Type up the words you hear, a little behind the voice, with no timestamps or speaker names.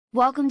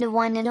Welcome to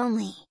One and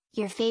Only,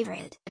 your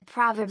favorite,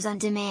 Proverbs on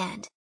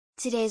Demand.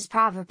 Today's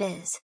proverb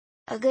is,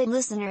 a good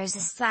listener is a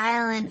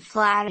silent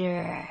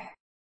flatterer.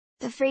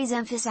 The phrase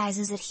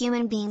emphasizes that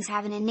human beings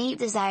have an innate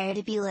desire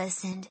to be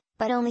listened,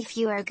 but only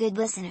few are good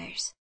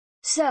listeners.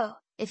 So,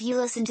 if you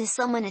listen to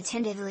someone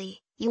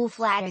attentively, you will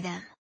flatter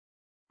them.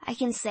 I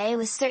can say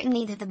with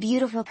certainty that the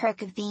beautiful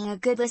perk of being a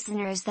good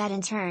listener is that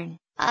in turn,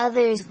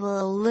 others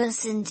will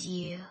listen to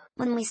you.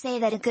 When we say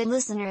that a good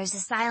listener is a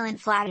silent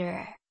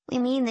flatterer, we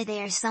mean that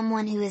they are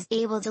someone who is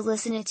able to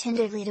listen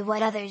attentively to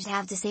what others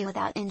have to say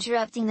without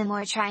interrupting them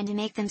or trying to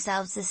make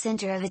themselves the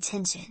center of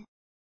attention.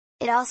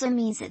 It also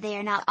means that they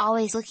are not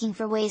always looking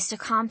for ways to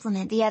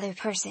compliment the other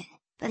person,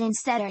 but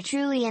instead are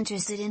truly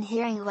interested in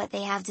hearing what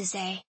they have to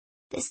say.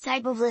 This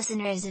type of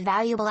listener is a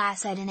valuable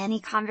asset in any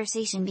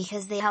conversation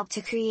because they help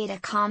to create a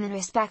calm and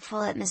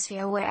respectful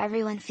atmosphere where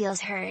everyone feels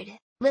heard.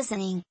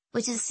 Listening,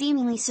 which is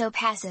seemingly so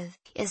passive,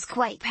 is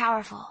quite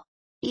powerful.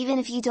 Even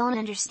if you don't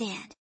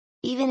understand,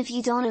 even if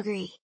you don't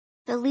agree,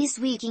 the least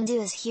we can do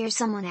is hear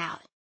someone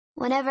out.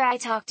 Whenever I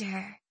talk to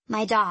her,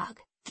 my dog,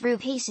 through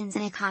patience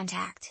and eye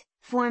contact,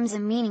 forms a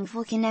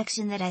meaningful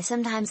connection that I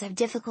sometimes have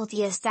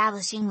difficulty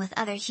establishing with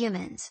other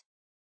humans.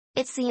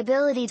 It's the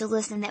ability to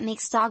listen that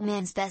makes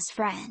Dogman's best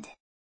friend.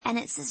 And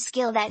it's a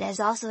skill that has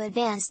also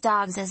advanced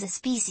dogs as a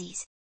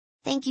species.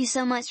 Thank you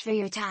so much for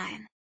your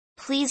time.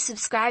 Please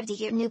subscribe to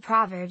get new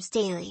Proverbs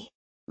daily.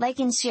 Like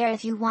and share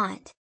if you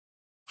want.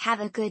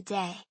 Have a good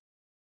day.